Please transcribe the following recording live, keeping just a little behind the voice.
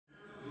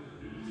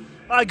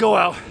I go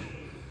out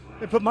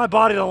and put my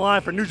body on the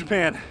line for New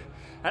Japan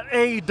at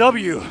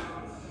AEW.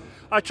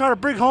 I try to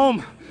bring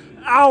home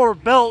our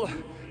belt,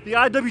 the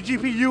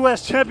IWGP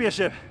US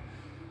Championship.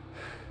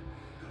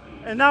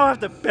 And now I have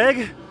to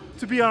beg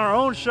to be on our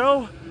own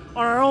show,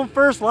 on our own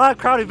first live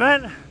crowd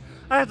event.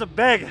 I have to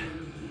beg.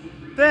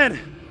 Then,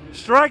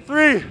 strike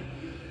three,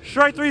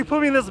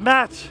 put me in this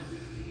match.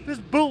 This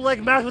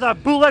bootleg match with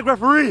that bootleg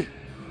referee.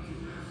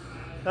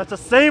 That's the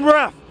same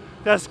ref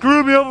that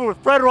screwed me over with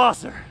Fred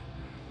Rosser.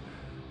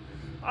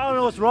 I don't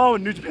know what's wrong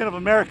with New Japan of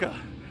America,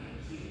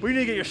 but you need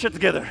to get your shit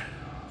together.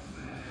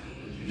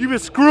 You've been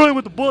screwing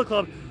with the Bullet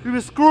Club. You've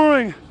been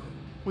screwing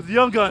with the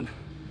Young Gun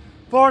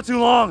far too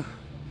long.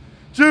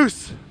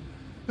 Juice,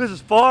 this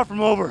is far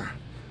from over.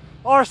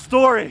 Our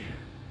story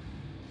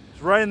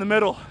is right in the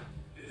middle.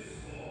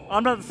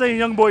 I'm not the same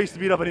young boy used to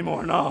beat up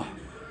anymore, no.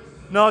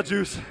 No,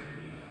 Juice.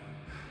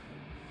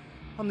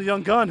 I'm the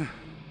Young Gun,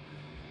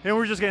 and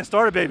we're just getting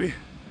started, baby.